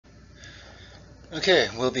Okay,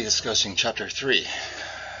 we'll be discussing Chapter 3,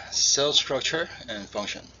 Cell Structure and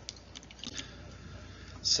Function.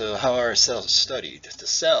 So how are cells studied? The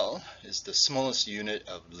cell is the smallest unit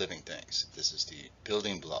of living things. This is the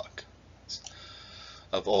building block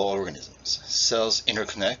of all organisms. Cells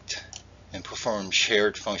interconnect and perform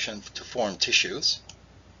shared function to form tissues.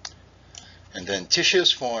 And then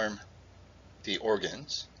tissues form the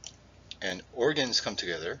organs, and organs come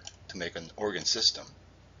together to make an organ system.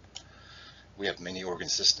 We have many organ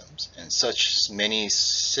systems, and such many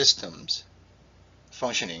systems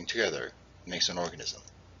functioning together makes an organism.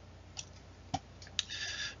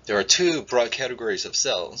 There are two broad categories of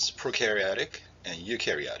cells, prokaryotic and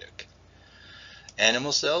eukaryotic.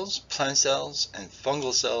 Animal cells, plant cells, and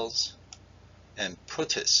fungal cells, and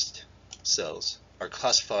protist cells are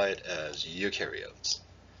classified as eukaryotes.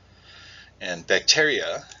 And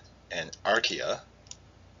bacteria and archaea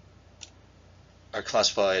are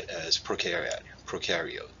classified as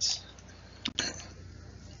prokaryotes.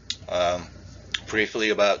 Briefly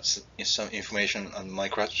about some information on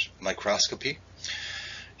microscopy.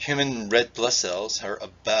 Human red blood cells are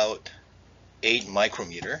about 8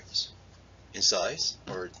 micrometers in size,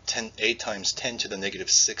 or 8 times 10 to the negative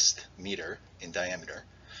 6th meter in diameter.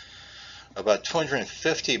 About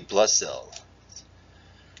 250 blood cells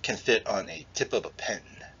can fit on a tip of a pen.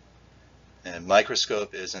 And a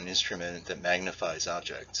microscope is an instrument that magnifies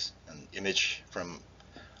objects. An image from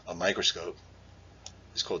a microscope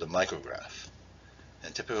is called a micrograph.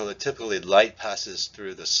 And typically light passes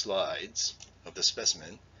through the slides of the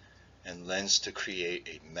specimen and lends to create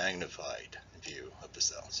a magnified view of the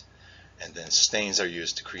cells. And then stains are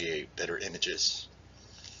used to create better images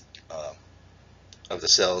of the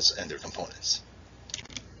cells and their components.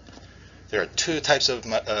 There are two types of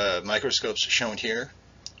microscopes shown here,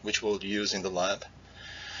 which we'll use in the lab.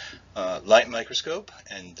 Light microscope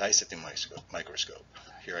and dissecting microscope.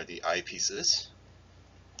 Here are the eyepieces.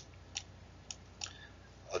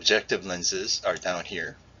 Objective lenses are down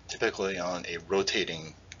here, typically on a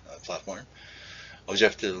rotating platform.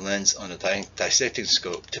 Objective lens on a dissecting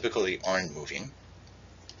scope typically aren't moving.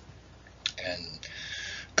 And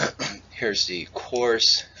here's the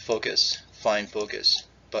coarse focus, fine focus,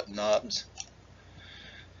 button knobs.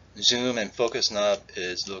 Zoom and focus knob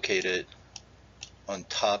is located on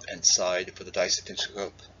top and side for the dissecting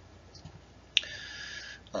scope.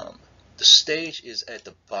 The stage is at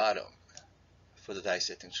the bottom for the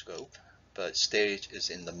dissecting scope, but stage is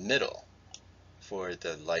in the middle for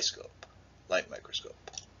the light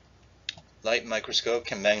microscope. Light microscope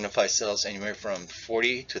can magnify cells anywhere from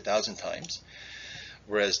 40 to 1,000 times,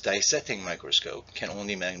 whereas dissecting microscope can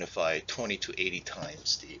only magnify 20 to 80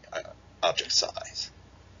 times the object size.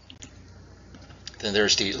 Then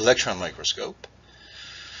there's the electron microscope.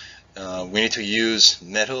 We need to use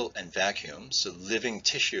metal and vacuum, so living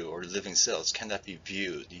tissue or living cells cannot be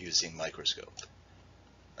viewed using microscope.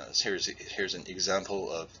 So here's an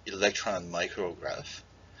example of electron micrograph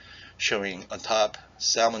showing on top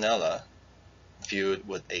salmonella viewed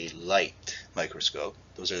with a light microscope.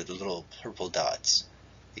 Those are the little purple dots,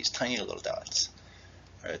 these tiny little dots,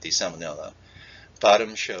 right, the salmonella.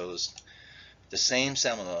 Bottom shows the same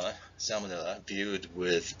salmonella viewed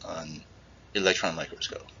with an electron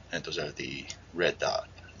microscope, and those are the red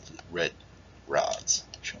rods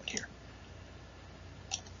shown here.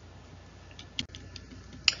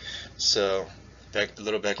 So, a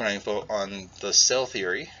little background info on the cell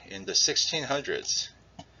theory. In the 1600s,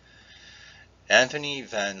 Anthony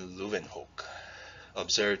van Leeuwenhoek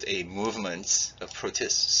observed a movement of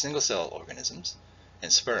protist single-cell organisms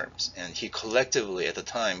and sperms, and he collectively at the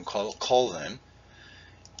time called them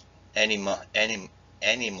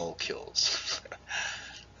animalcules.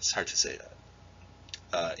 It's hard to say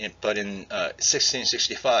that. But in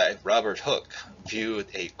 1665, Robert Hooke viewed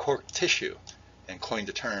a cork tissue and coined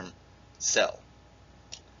the term cell,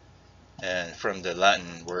 and from the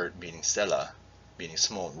Latin word meaning cella, meaning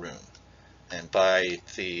small room. And by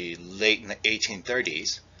the late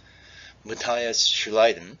 1830s, Matthias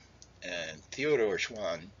Schleiden and Theodor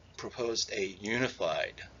Schwann proposed a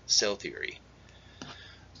unified cell theory.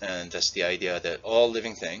 And that's the idea that all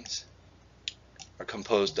living things are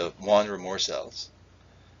composed of one or more cells.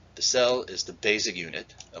 The cell is the basic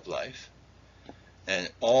unit of life, and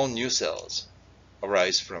all new cells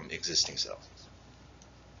arise from existing cells.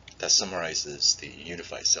 That summarizes the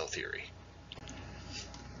unified cell theory.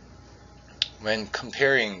 When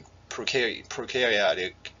comparing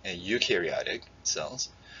prokaryotic and eukaryotic cells,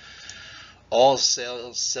 all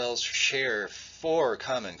cells share 4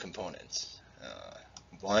 common components.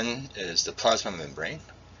 One is the plasma membrane,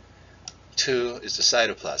 2 is the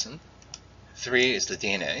cytoplasm, 3 is the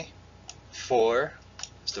DNA, 4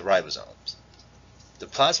 is the ribosomes. The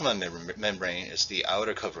plasma membrane is the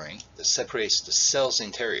outer covering that separates the cell's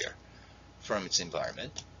interior from its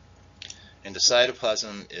environment. And the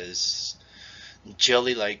cytoplasm is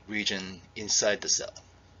jelly-like region inside the cell,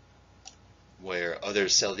 where other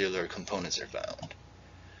cellular components are found.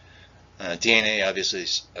 DNA obviously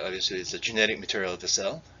is the genetic material of the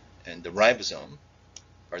cell, and the ribosome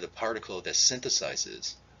are the particle that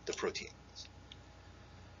synthesizes the proteins.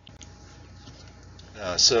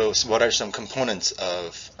 So what are some components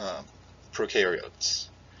of prokaryotes?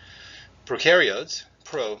 Prokaryotes,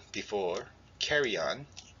 pro before, karyon,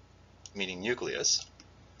 meaning nucleus.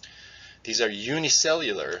 These are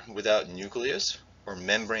unicellular without nucleus or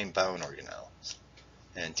membrane-bound organelles.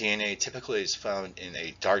 And DNA typically is found in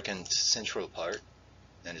a darkened central part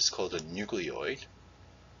and is called a nucleoid.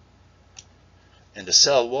 And the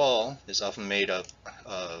cell wall is often made up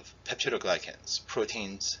of peptidoglycans,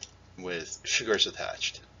 proteins with sugars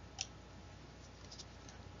attached.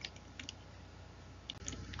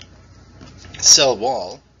 Cell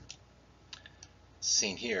wall,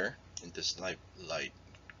 seen here in this light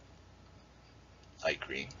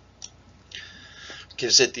green,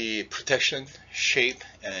 gives it the protection, shape,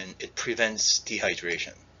 and it prevents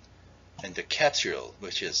dehydration. And the capsule,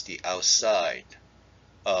 which is the outside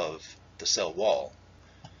of the cell wall,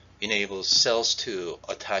 enables cells to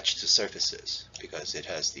attach to surfaces because it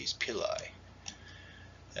has these pili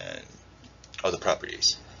and other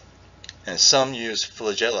properties. And some use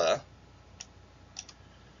flagella,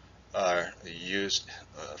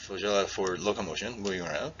 flagella for locomotion, moving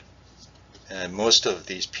around. And most of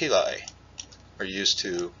these pili are used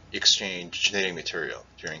to exchange genetic material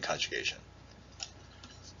during conjugation.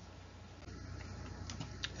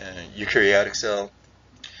 And eukaryotic cell.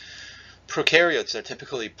 Prokaryotes are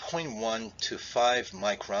typically 0.1 to 5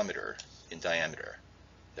 micrometer in diameter.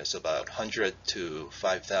 That's about 100 to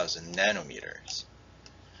 5,000 nanometers,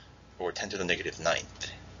 or 10 to the negative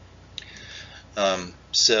 9th.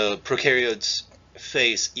 So prokaryotes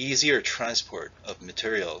face easier transport of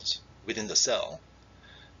materials within the cell,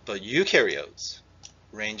 but eukaryotes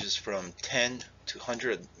ranges from 10 to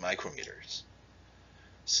 100 micrometers.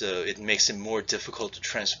 So it makes it more difficult to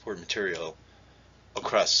transport material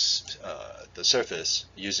across the surface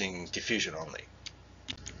using diffusion only.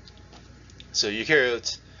 So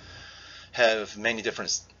eukaryotes have many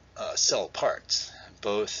different cell parts.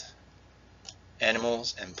 Both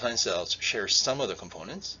animals and plant cells share some of the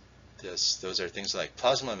components. Those are things like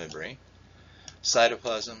plasma membrane,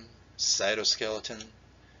 cytoplasm, cytoskeleton,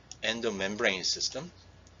 endomembrane system,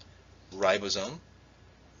 ribosome,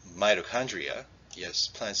 mitochondria. Yes,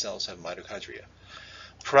 plant cells have mitochondria.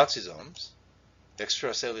 Peroxisomes,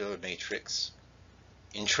 extracellular matrix,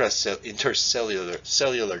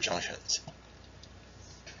 intercellular junctions.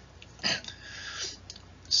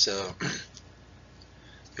 So,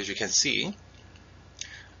 as you can see,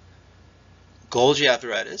 Golgi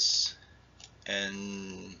apparatus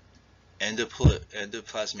and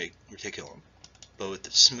endoplasmic reticulum,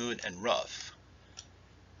 both smooth and rough,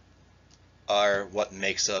 are what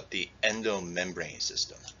makes up the endomembrane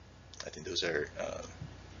system. I think those are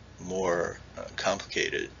more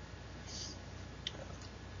complicated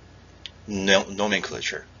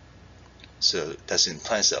nomenclature. So that's in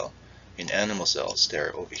plant cell. In animal cells,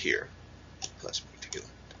 they're over here, plasmic reticulum.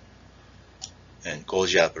 And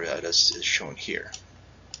Golgi apparatus is shown here.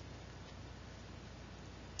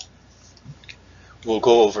 We'll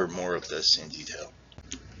go over more of this in detail.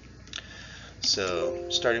 So,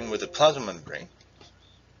 starting with the plasma membrane.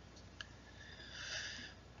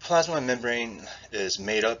 Plasma membrane is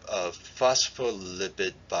made up of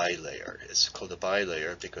phospholipid bilayer. It's called a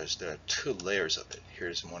bilayer because there are two layers of it.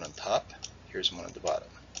 Here's one on top, here's one on the bottom.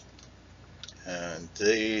 And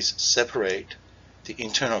these separate the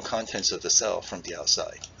internal contents of the cell from the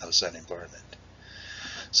outside environment.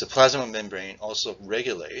 So plasma membrane also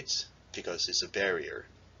regulates, because it's a barrier,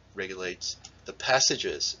 regulates the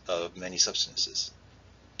passages of many substances.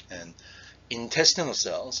 And intestinal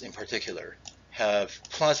cells in particular have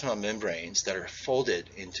plasma membranes that are folded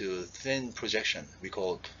into a thin projection we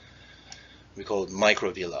call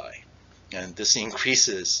microvilli. And this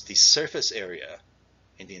increases the surface area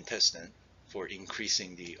in the intestine for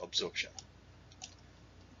increasing the absorption.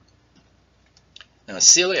 Now,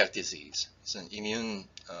 celiac disease is an immune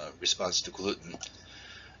response to gluten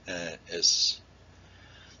and is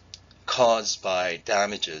caused by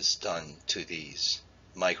damages done to these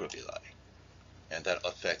microvilli, and that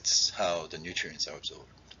affects how the nutrients are absorbed.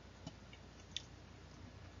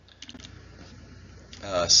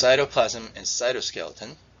 Cytoplasm and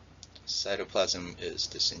cytoskeleton. Cytoplasm is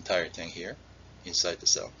this entire thing here inside the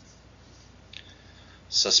cell.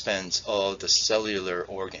 suspends all the cellular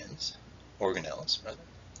organelles. Rather.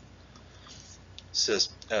 So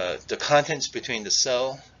the contents between the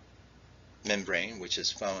cell membrane, which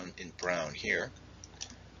is found in brown here,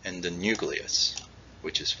 and the nucleus,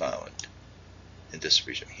 which is found in this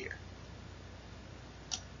region here.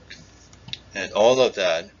 And all of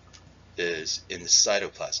that is in the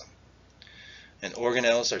cytoplasm. And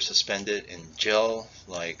organelles are suspended in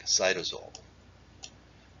gel-like cytosol,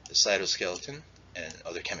 the cytoskeleton, and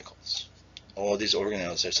other chemicals. All these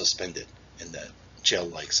organelles are suspended in that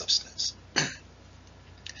gel-like substance.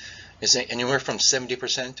 It's anywhere from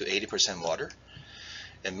 70% to 80% water,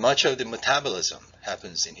 and much of the metabolism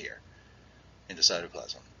happens in here, in the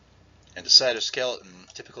cytoplasm. And the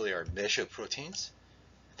cytoskeleton typically are mesh proteins.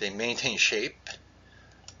 They maintain shape,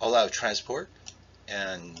 allow transport,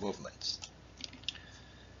 and movements.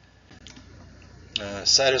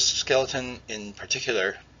 Cytoskeleton in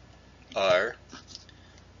particular are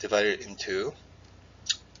divided into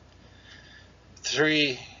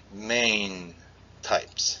 3 main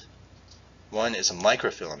types. One is a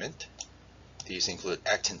microfilament. These include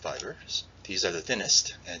actin fibers. These are the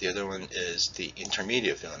thinnest. And the other one is the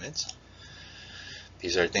intermediate filaments.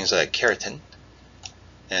 These are things like keratin.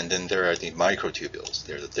 And then there are the microtubules.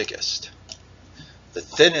 They're the thickest. The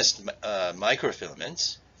thinnest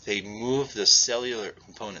microfilaments, they move the cellular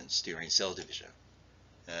components during cell division.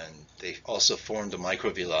 And they also form the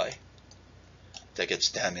microvilli that gets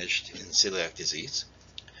damaged in celiac disease.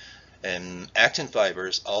 And actin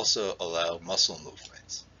fibers also allow muscle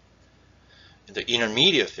movements. The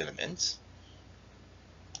intermediate filaments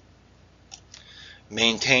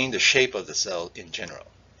maintain the shape of the cell in general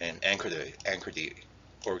and anchor the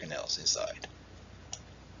organelles inside.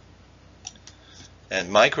 And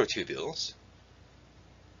microtubules,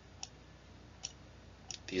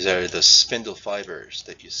 these are the spindle fibers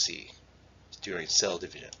that you see during cell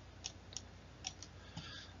division.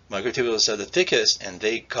 Microtubules are the thickest, and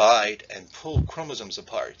they guide and pull chromosomes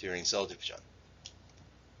apart during cell division.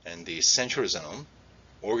 And the centrosome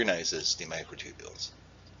organizes the microtubules.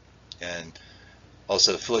 And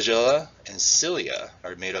also flagella and cilia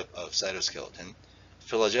are made up of cytoskeleton.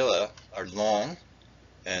 Flagella are long,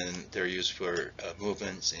 and they're used for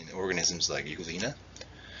movements in organisms like Euglena.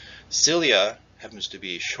 Cilia happens to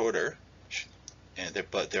be shorter,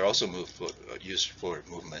 but they're also used for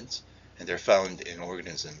movements, and they're found in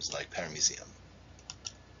organisms like Paramecium.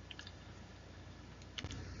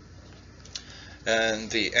 And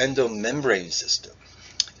the endomembrane system.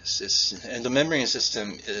 This endomembrane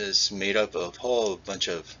system is made up of a whole bunch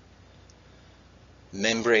of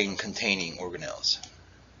membrane-containing organelles.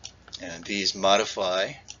 And these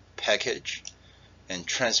modify, package, and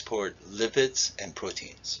transport lipids and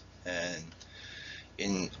proteins. And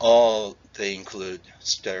in all, they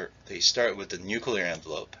start with the nuclear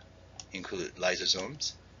envelope, include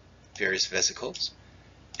lysosomes, various vesicles,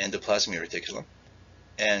 endoplasmic reticulum,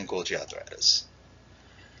 and Golgi apparatus.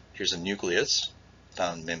 Here's a nucleus,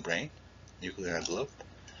 found membrane, nuclear envelope,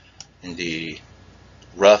 and the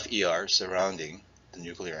rough ER surrounding the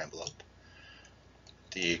nuclear envelope.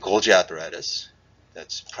 The Golgi apparatus,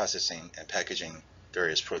 that's processing and packaging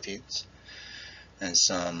various proteins, and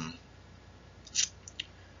some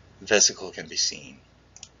vesicle can be seen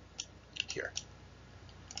here.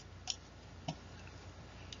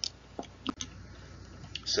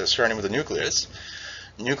 So starting with the nucleus.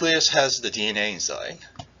 Nucleus has the DNA inside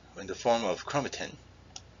in the form of chromatin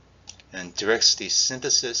and directs the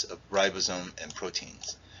synthesis of ribosome and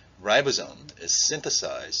proteins. Ribosome is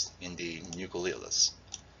synthesized in the nucleolus.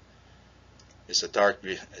 It's the dark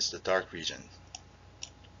region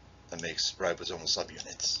that makes ribosomal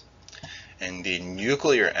subunits. And the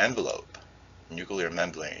nuclear envelope, nuclear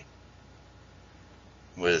membrane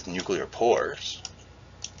with nuclear pores,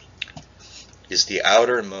 is the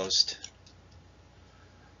outermost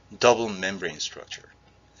double membrane structure.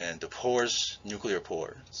 And the pores, nuclear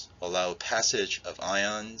pores, allow passage of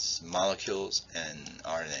ions, molecules, and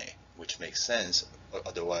RNA, which makes sense.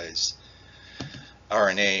 Otherwise,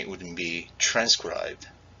 RNA wouldn't be transcribed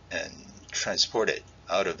and transported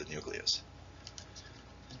out of the nucleus.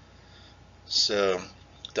 So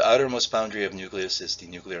the outermost boundary of nucleus is the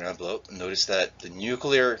nuclear envelope. Notice that the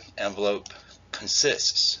nuclear envelope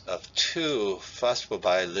consists of 2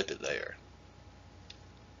 phosphobilipid layers.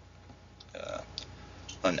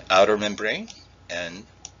 An outer membrane and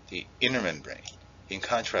the inner membrane, in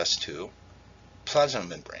contrast to plasma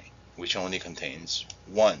membrane, which only contains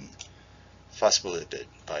 1 phospholipid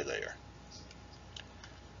bilayer.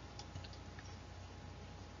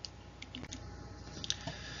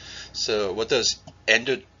 So what does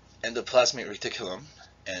endoplasmic reticulum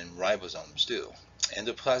and ribosomes do?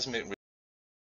 endoplasmic